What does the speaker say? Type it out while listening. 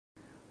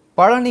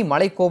பழனி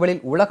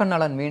மலைக்கோவிலில் உலக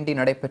நலன் வேண்டி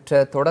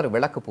நடைபெற்ற தொடர்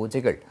விளக்கு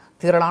பூஜைகள்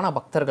திரளான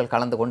பக்தர்கள்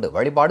கலந்து கொண்டு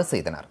வழிபாடு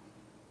செய்தனர்.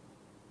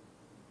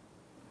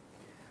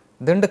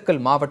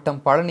 திண்டுக்கல்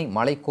மாவட்டம் பழனி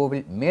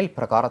மலைக்கோவில் மேல்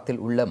பிரகாரத்தில்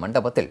உள்ள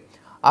மண்டபத்தில்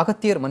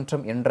அகத்தியர்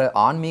மன்றம் என்ற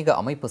ஆன்மீக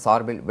அமைப்பு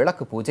சார்பில்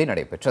விளக்கு பூஜை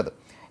நடைபெற்றது.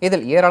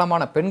 இதில்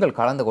ஏராளமான பெண்கள்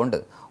கலந்து கொண்டு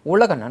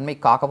உலக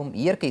நன்மைக்காகவும்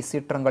இயற்கை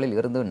சீற்றங்களில்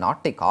இருந்து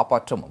நாட்டை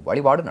காப்பாற்றவும்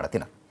வழிபாடு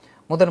நடத்தினர்.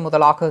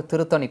 முதலாக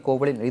திருத்தணி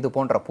கோவிலில்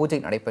இதுபோன்ற பூஜை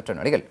நடைபெற்ற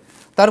நிலையில்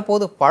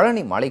தற்போது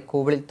பழனி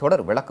மலைக்கோவிலில்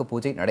தொடர் விளக்கு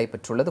பூஜை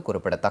நடைபெற்றுள்ளது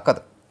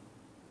குறிப்பிடத்தக்கது.